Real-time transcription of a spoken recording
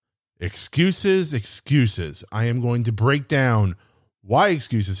Excuses, excuses. I am going to break down why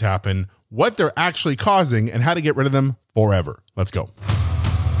excuses happen, what they're actually causing, and how to get rid of them forever. Let's go.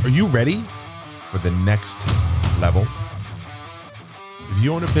 Are you ready for the next level? If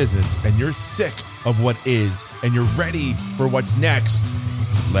you own a business and you're sick of what is and you're ready for what's next,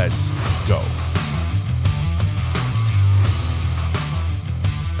 let's go.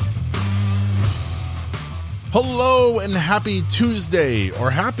 Hello and happy Tuesday,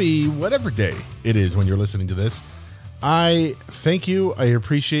 or happy whatever day it is when you're listening to this. I thank you, I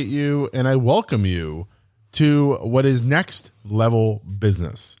appreciate you, and I welcome you to what is next level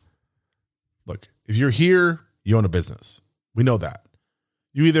business. Look, if you're here, you own a business. We know that.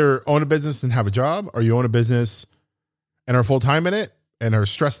 You either own a business and have a job, or you own a business and are full-time in it and are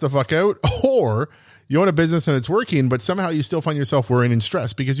stressed the fuck out, or you own a business and it's working, but somehow you still find yourself worrying and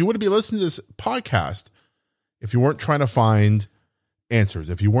stressed because you wouldn't be listening to this podcast if you weren't trying to find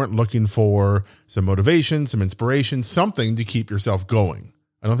answers, if you weren't looking for some motivation, some inspiration, something to keep yourself going.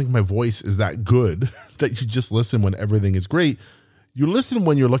 I don't think my voice is that good that you just listen when everything is great. You listen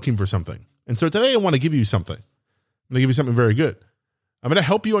when you're looking for something. And so today I want to give you something. I'm going to give you something very good. I'm going to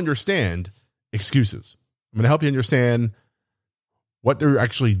help you understand excuses. I'm going to help you understand what they're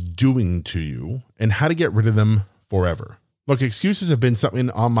actually doing to you and how to get rid of them forever. Look, excuses have been something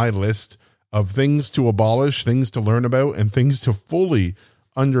on my list of things to abolish, things to learn about, and things to fully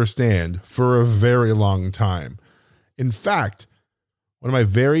understand for a very long time. In fact, one of my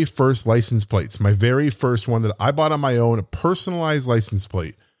very first license plates, my very first one that I bought on my own, a personalized license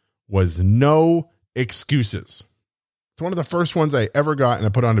plate, was no excuses. It's one of the first ones I ever got, and I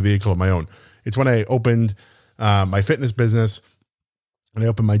put on a vehicle of my own. It's when I opened my fitness business and I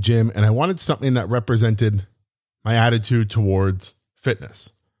opened my gym, and I wanted something that represented my attitude towards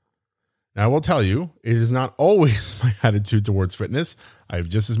fitness. Now, I will tell you, it is not always my attitude towards fitness. I have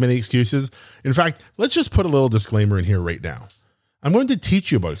just as many excuses. In fact, let's just put a little disclaimer in here right now. I'm going to teach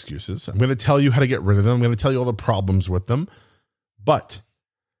you about excuses. I'm going to tell you how to get rid of them. I'm going to tell you all the problems with them. But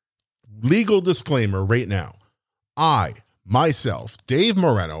legal disclaimer right now. I, myself, Dave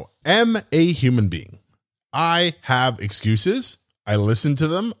Moreno, am a human being. I have excuses. I listen to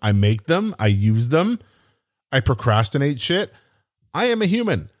them. I make them. I use them. I procrastinate shit. I am a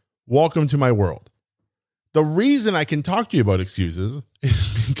human. Welcome to my world. The reason I can talk to you about excuses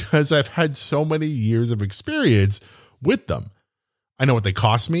is because I've had so many years of experience with them. I know what they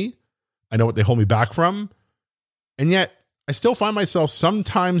cost me. I know what they hold me back from. And yet I still find myself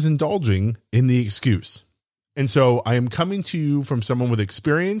sometimes indulging in the excuse. And so I am coming to you from someone with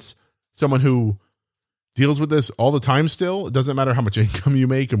experience, someone who deals with this all the time still. It doesn't matter how much income you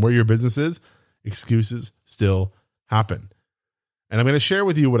make and where your business is. Excuses still happen. And I'm going to share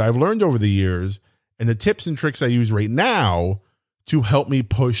with you what I've learned over the years and the tips and tricks I use right now to help me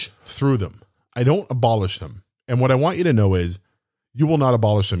push through them. I don't abolish them. And what I want you to know is you will not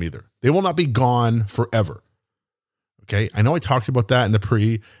abolish them either. They will not be gone forever. Okay. I know I talked about that in the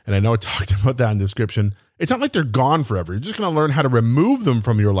pre, and I know I talked about that in the description. It's not like they're gone forever. You're just going to learn how to remove them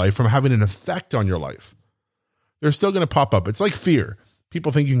from your life, from having an effect on your life. They're still going to pop up. It's like fear.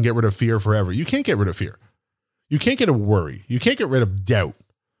 People think you can get rid of fear forever. You can't get rid of fear. You can't get a worry. You can't get rid of doubt.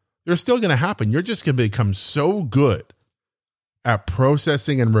 They're still going to happen. You're just going to become so good at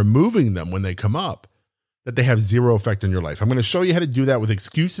processing and removing them when they come up that they have zero effect on your life. I'm going to show you how to do that with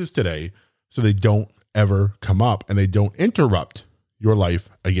excuses today so they don't ever come up and they don't interrupt your life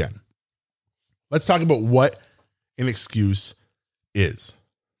again. Let's talk about what an excuse is.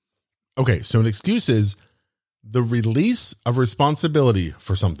 Okay, so an excuse is the release of responsibility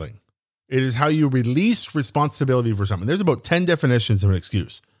for something. It is how you release responsibility for something. There's about 10 definitions of an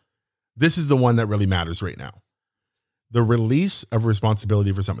excuse. This is the one that really matters right now. The release of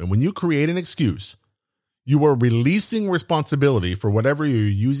responsibility for something. When you create an excuse, you are releasing responsibility for whatever you're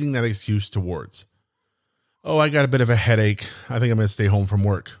using that excuse towards. Oh, I got a bit of a headache. I think I'm going to stay home from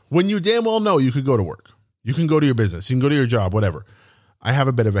work. When you damn well know you could go to work. You can go to your business. You can go to your job, whatever. I have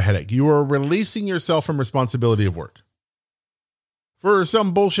a bit of a headache. You are releasing yourself from responsibility of work for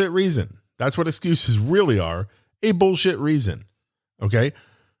some bullshit reason. That's what excuses really are, a bullshit reason. Okay.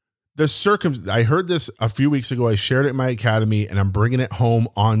 I heard this a few weeks ago. I shared it in my academy, and I'm bringing it home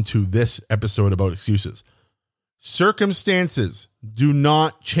onto this episode about excuses. Circumstances do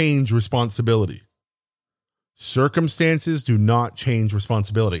not change responsibility. Circumstances do not change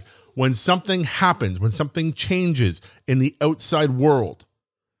responsibility. When something happens, when something changes in the outside world,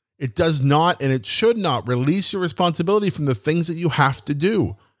 it does not, and it should not, release your responsibility from the things that you have to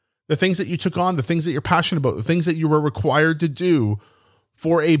do, the things that you took on, the things that you're passionate about, the things that you were required to do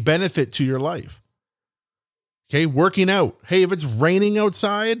for a benefit to your life. Okay, working out. Hey, if it's raining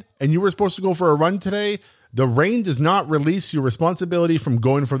outside and you were supposed to go for a run today, the rain does not release your responsibility from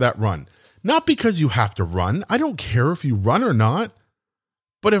going for that run. Not because you have to run. I don't care if you run or not.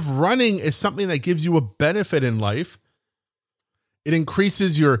 But if running is something that gives you a benefit in life, it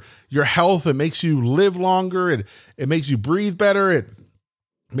increases your health, it makes you live longer, it makes you breathe better, it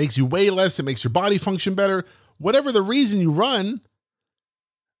makes you weigh less, it makes your body function better. Whatever the reason you run,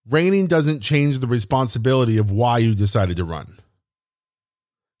 raining doesn't change the responsibility of why you decided to run.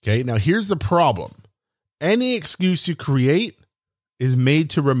 Okay, now here's the problem. Any excuse you create is made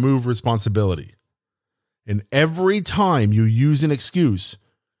to remove responsibility. And every time you use an excuse,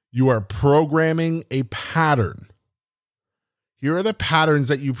 you are programming a pattern. Here are the patterns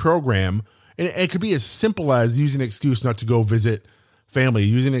that you program. And it could be as simple as using an excuse not to go visit family,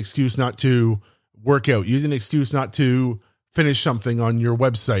 using an excuse not to work out, using an excuse not to finish something on your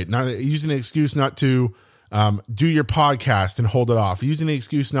website, not using an excuse not to do your podcast and hold it off, using an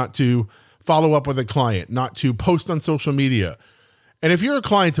excuse not to follow up with a client, not to post on social media. And if you're a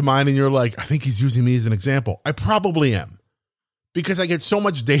client of mine and you're like, I think he's using me as an example, I probably am, because I get so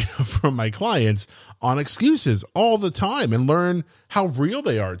much data from my clients on excuses all the time and learn how real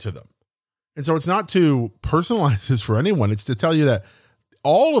they are to them. And so it's not to personalize this for anyone. It's to tell you that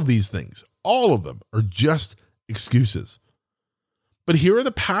all of these things, all of them are just excuses. But here are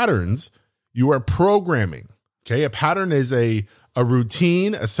the patterns you are programming. Okay. A pattern is a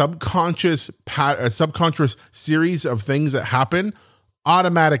routine, a subconscious series of things that happen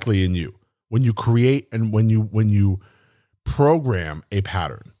automatically in you when you create and when you program a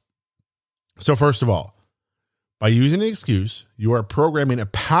pattern. So first of all, by using an excuse, you are programming a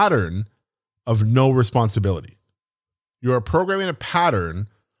pattern of no responsibility. You are programming a pattern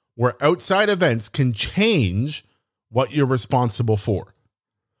where outside events can change what you're responsible for.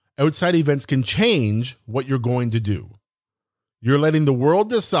 Outside events can change what you're going to do. You're letting the world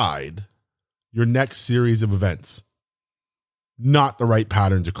decide your next series of events. Not the right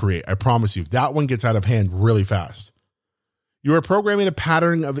pattern to create. I promise you, that one gets out of hand really fast. You are programming a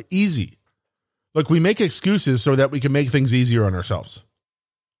pattern of easy. Look, we make excuses so that we can make things easier on ourselves.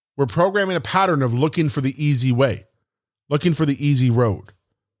 We're programming a pattern of looking for the easy way, looking for the easy road.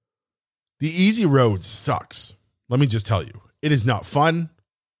 The easy road sucks. Let me just tell you, it is not fun.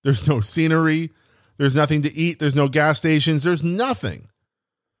 There's no scenery. There's nothing to eat. There's no gas stations. There's nothing.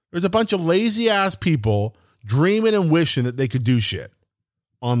 There's a bunch of lazy ass people dreaming and wishing that they could do shit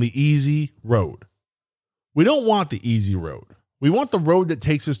on the easy road. We don't want the easy road. We want the road that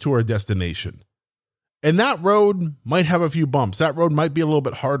takes us to our destination. And that road might have a few bumps. That road might be a little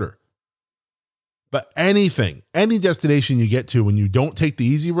bit harder. But any destination you get to when you don't take the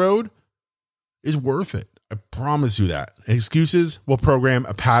easy road is worth it. I promise you that. And excuses will program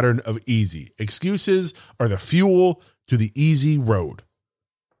a pattern of easy. Excuses are the fuel to the easy road.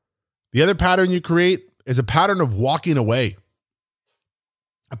 The other pattern you create is a pattern of walking away.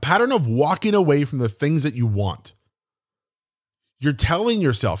 A pattern of walking away from the things that you want. You're telling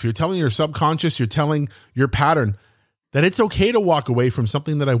yourself, you're telling your subconscious, you're telling your pattern that it's okay to walk away from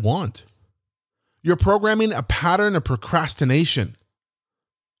something that I want. You're programming a pattern of procrastination.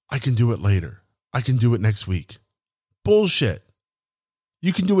 I can do it later. I can do it next week. Bullshit.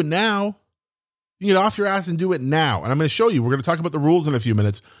 You can do it now. You get off your ass and do it now. And I'm going to show you, we're going to talk about the rules in a few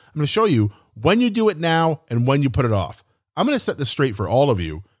minutes. I'm going to show you when you do it now and when you put it off. I'm going to set this straight for all of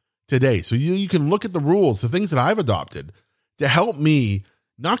you today. So you can look at the rules, the things that I've adopted to help me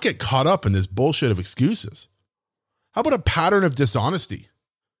not get caught up in this bullshit of excuses. How about a pattern of dishonesty?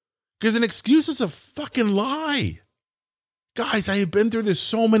 Because an excuse is a fucking lie. Guys, I have been through this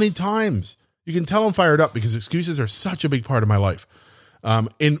so many times. You can tell I'm fired up because excuses are such a big part of my life.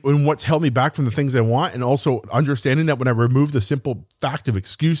 In what's held me back from the things I want, and also understanding that when I remove the simple fact of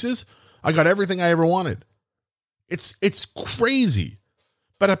excuses, I got everything I ever wanted. It's crazy,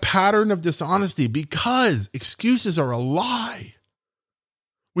 but a pattern of dishonesty because excuses are a lie.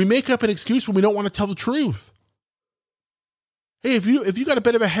 We make up an excuse when we don't want to tell the truth. Hey, if you got a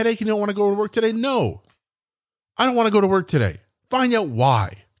bit of a headache and you don't want to go to work today, no, I don't want to go to work today. Find out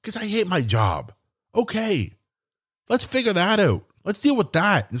why. Because I hate my job. Okay, let's figure that out. Let's deal with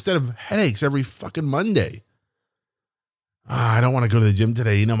that instead of headaches every fucking Monday. I don't want to go to the gym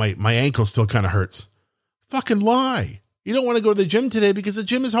today. You know, my ankle still kind of hurts. Fucking lie. You don't want to go to the gym today because the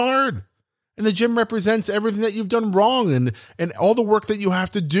gym is hard. And the gym represents everything that you've done wrong and all the work that you have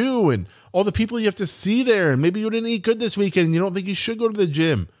to do and all the people you have to see there. And maybe you didn't eat good this weekend and you don't think you should go to the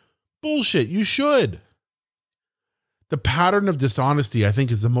gym. Bullshit. You should. The pattern of dishonesty, I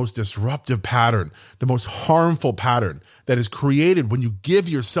think, is the most disruptive pattern, the most harmful pattern that is created when you give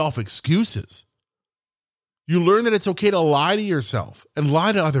yourself excuses. You learn that it's okay to lie to yourself and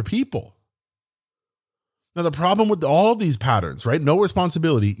lie to other people. Now, the problem with all of these patterns, right? No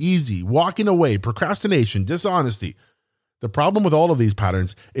responsibility, easy, walking away, procrastination, dishonesty. The problem with all of these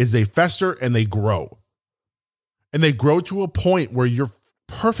patterns is they fester and they grow. And they grow to a point where you're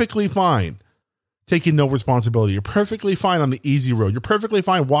perfectly fine taking no responsibility. You're perfectly fine on the easy road. You're perfectly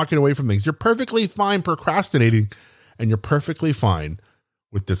fine walking away from things. You're perfectly fine procrastinating, and you're perfectly fine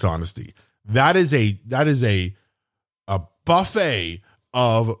with dishonesty. That is a buffet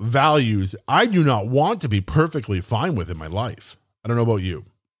of values I do not want to be perfectly fine with in my life. I don't know about you.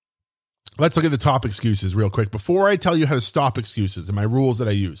 Let's look at the top excuses real quick before I tell you how to stop excuses and my rules that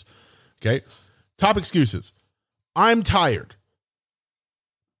I use. Okay. Top excuses. I'm tired.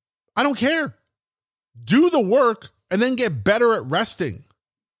 I don't care. Do the work and then get better at resting.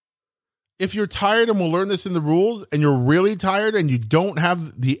 If you're tired, and we'll learn this in the rules, and you're really tired and you don't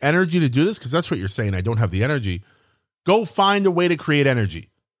have the energy to do this, because that's what you're saying, I don't have the energy, go find a way to create energy.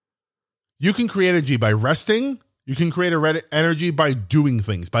 You can create energy by resting. You can create energy by doing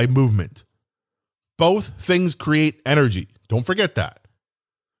things, by movement. Both things create energy. Don't forget that.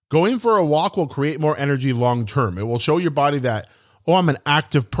 Going for a walk will create more energy long term. It will show your body that, oh, I'm an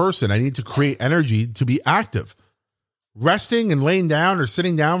active person. I need to create energy to be active. Resting and laying down or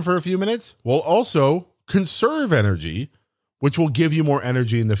sitting down for a few minutes will also conserve energy, which will give you more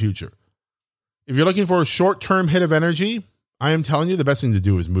energy in the future. If you're looking for a short-term hit of energy, I am telling you the best thing to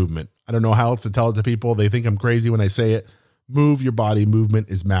do is movement. I don't know how else to tell it to people. They think I'm crazy when I say it. Move your body. Movement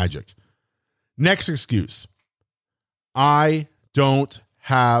is magic. Next excuse. I don't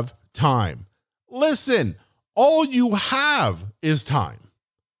have time. Listen, all you have is time.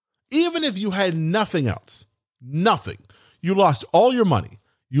 Even if you had nothing else, nothing. You lost all your money.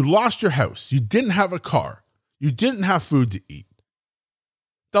 You lost your house. You didn't have a car. You didn't have food to eat.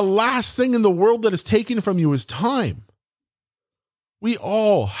 The last thing in the world that is taken from you is time. We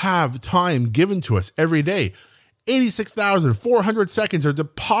all have time given to us every day. 86,400 seconds are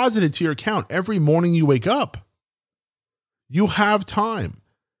deposited to your account every morning you wake up. You have time.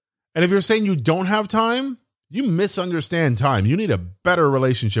 And if you're saying you don't have time, you misunderstand time. You need a better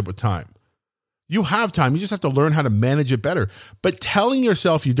relationship with time. You have time. You just have to learn how to manage it better. But telling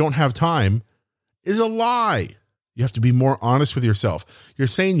yourself you don't have time is a lie. You have to be more honest with yourself. You're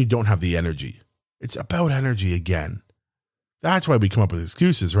saying you don't have the energy. It's about energy again. That's why we come up with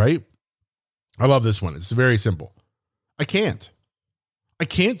excuses, right? I love this one. It's very simple. I can't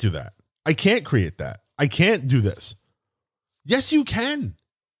do that. I can't create that. I can't do this. Yes, you can.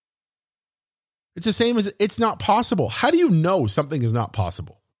 It's the same as it's not possible. How do you know something is not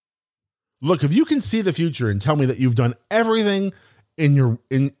possible? Look, if you can see the future and tell me that you've done everything in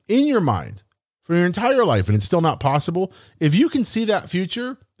your mind for your entire life and it's still not possible, if you can see that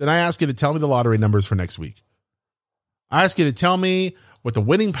future, then I ask you to tell me the lottery numbers for next week. I ask you to tell me what the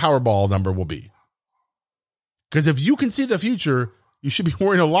winning Powerball number will be. Because if you can see the future, you should be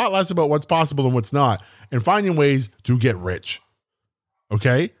worrying a lot less about what's possible and what's not and finding ways to get rich.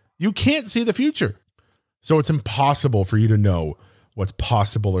 Okay? You can't see the future. So it's impossible for you to know what's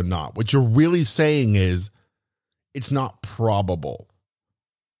possible or not. What you're really saying is it's not probable.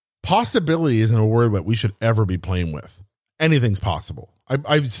 Possibility isn't a word that we should ever be playing with. Anything's possible.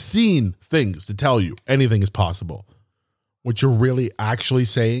 I've seen things to tell you anything is possible. What you're really actually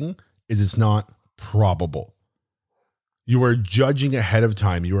saying is it's not probable. You are judging ahead of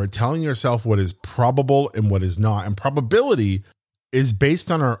time. You are telling yourself what is probable and what is not. And probability is based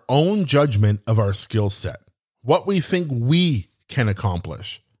on our own judgment of our skill set, what we think we can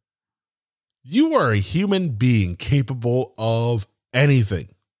accomplish. You are a human being capable of anything.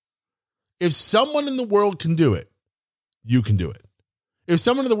 If someone in the world can do it, you can do it. If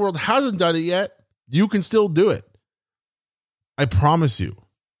someone in the world hasn't done it yet, you can still do it. I promise you,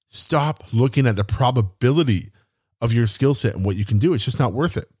 stop looking at the probability of your skill set and what you can do. It's just not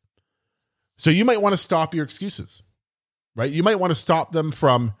worth it. So you might want to stop your excuses, right? You might want to stop them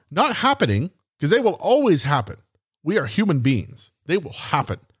from not happening because they will always happen. We are human beings. They will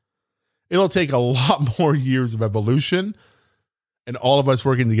happen. It'll take a lot more years of evolution and all of us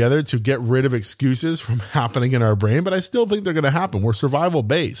working together to get rid of excuses from happening in our brain, but I still think they're going to happen. We're survival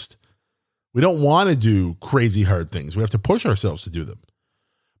based. We don't want to do crazy hard things. We have to push ourselves to do them.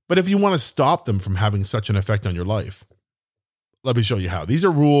 But if you want to stop them from having such an effect on your life, let me show you how. These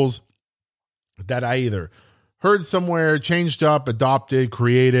are rules that I either heard somewhere, changed up, adopted,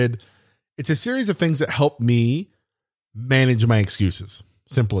 created. It's a series of things that help me manage my excuses.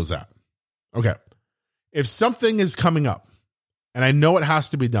 Simple as that. Okay. If something is coming up and I know it has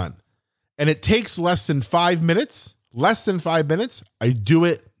to be done and it takes less than 5 minutes, I do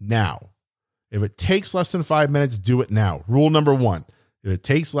it now. If it takes less than 5 minutes, do it now. Rule number 1, if it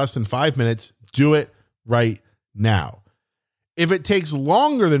takes less than 5 minutes, do it right now. If it takes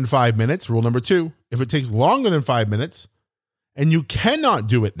longer than 5 minutes, rule number 2, if it takes longer than 5 minutes and you cannot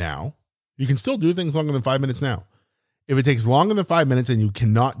do it now, you can still do things longer than 5 minutes now. If it takes longer than 5 minutes and you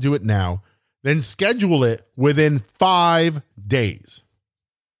cannot do it now, then schedule it within 5 days.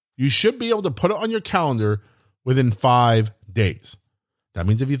 You should be able to put it on your calendar within 5 days. That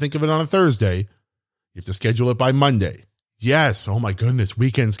means if you think of it on a Thursday, you have to schedule it by Monday. Yes. Oh my goodness.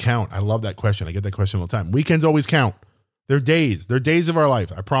 Weekends count. I love that question. I get that question all the time. Weekends always count. They're days. They're days of our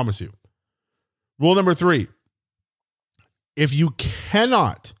life. I promise you. Rule number 3. If you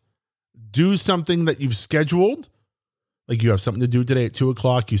cannot do something that you've scheduled, like you have something to do today at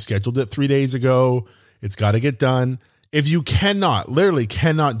 2:00, you scheduled it 3 days ago, it's got to get done. If you literally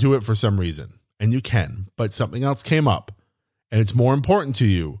cannot do it for some reason, and you can, but something else came up and it's more important to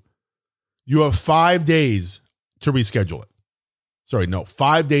you, you have 5 days to reschedule it.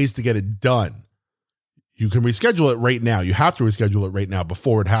 5 days to get it done. You can reschedule it right now. You have to reschedule it right now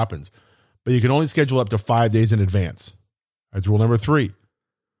before it happens, but you can only schedule up to 5 days in advance. That's rule number 3.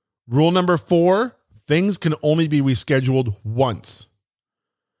 Rule number 4, things can only be rescheduled once.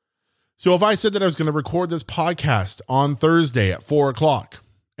 So if I said that I was going to record this podcast on Thursday at 4:00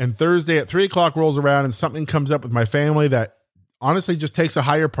 and Thursday at 3:00 rolls around and something comes up with my family that honestly just takes a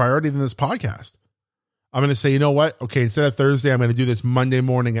higher priority than this podcast, I'm going to say, you know what? Okay, instead of Thursday, I'm going to do this Monday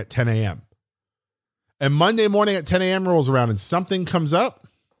morning at 10 a.m. And Monday morning at 10 a.m. rolls around and something comes up.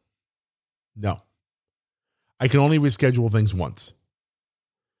 No, I can only reschedule things once.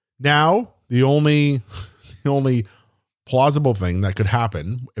 Now, the only plausible thing that could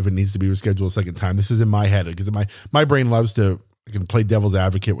happen if it needs to be rescheduled a second time, this is in my head because my brain loves to, I can play devil's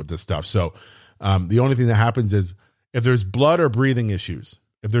advocate with this stuff. So the only thing that happens is if there's blood or breathing issues,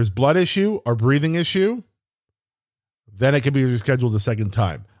 if there's blood issue or breathing issue, then it can be rescheduled a second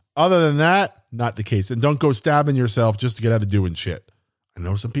time. Other than that, not the case. And don't go stabbing yourself just to get out of doing shit. I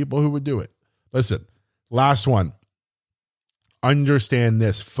know some people who would do it. Listen, last one. Understand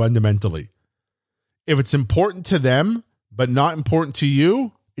this fundamentally. If it's important to them, but not important to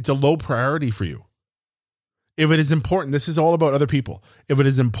you, it's a low priority for you. If it is important, this is all about other people. If it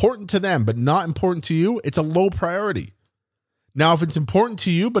is important to them, but not important to you, it's a low priority. Now, if it's important to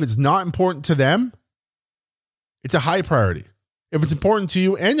you, but it's not important to them, it's a high priority. If it's important to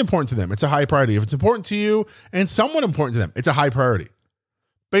you and important to them, it's a high priority. If it's important to you and somewhat important to them, it's a high priority.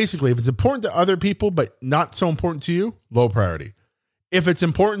 Basically, if it's important to other people, but not so important to you, low priority. If it's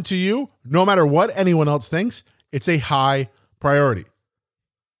important to you, no matter what anyone else thinks, it's a high priority.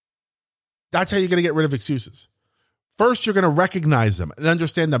 That's how you're going to get rid of excuses. First, you're going to recognize them and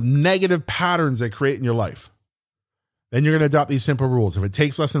understand the negative patterns they create in your life. Then you're going to adopt these simple rules. If it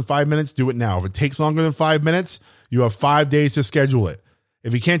takes less than 5 minutes, do it now. If it takes longer than 5 minutes, you have 5 days to schedule it.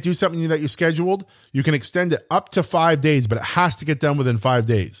 If you can't do something that you scheduled, you can extend it up to 5 days, but it has to get done within 5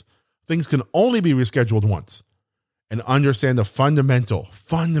 days. Things can only be rescheduled once. And understand the fundamental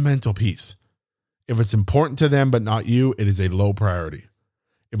piece. If it's important to them but not you, it is a low priority.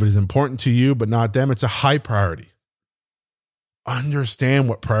 If it is important to you but not them, it's a high priority. Understand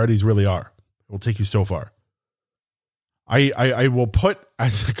what priorities really are. It will take you so far. I will put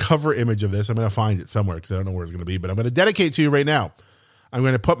as a cover image of this, I'm going to find it somewhere because I don't know where it's going to be, but I'm going to dedicate to you right now. I'm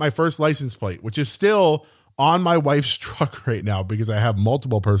going to put my first license plate, which is still on my wife's truck right now because I have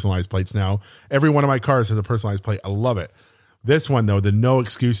multiple personalized plates now. Every one of my cars has a personalized plate. I love it. This one, though, the no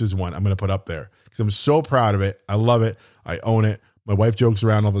excuses one, I'm going to put up there because I'm so proud of it. I love it. I own it. My wife jokes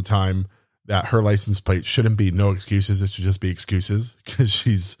around all the time that her license plate shouldn't be no excuses. It should just be excuses because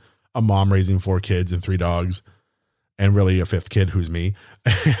she's a mom raising 4 kids and 3 dogs and really a 5th kid who's me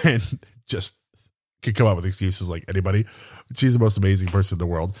and just could come up with excuses like anybody. She's the most amazing person in the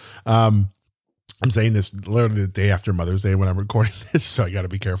world. I'm saying this literally the day after Mother's Day when I'm recording this, so I got to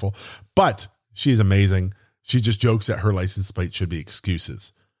be careful. But she's amazing. She just jokes that her license plate should be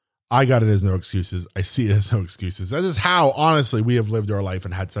excuses. I got it as no excuses. I see it as no excuses. That is how, honestly, we have lived our life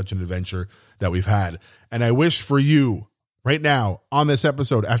and had such an adventure that we've had. And I wish for you right now on this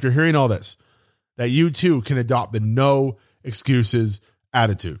episode, after hearing all this, that you too can adopt the no excuses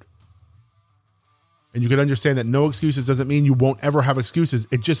attitude. And you can understand that no excuses doesn't mean you won't ever have excuses.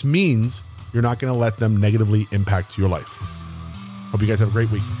 It just means you're not going to let them negatively impact your life. Hope you guys have a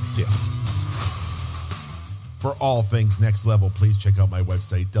great week. See ya. For all things next level, please check out my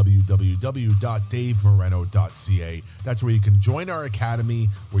website, www.davemoreno.ca. That's where you can join our academy,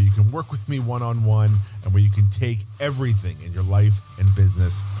 where you can work with me one-on-one, and where you can take everything in your life and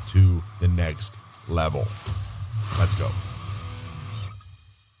business to the next level. Let's go.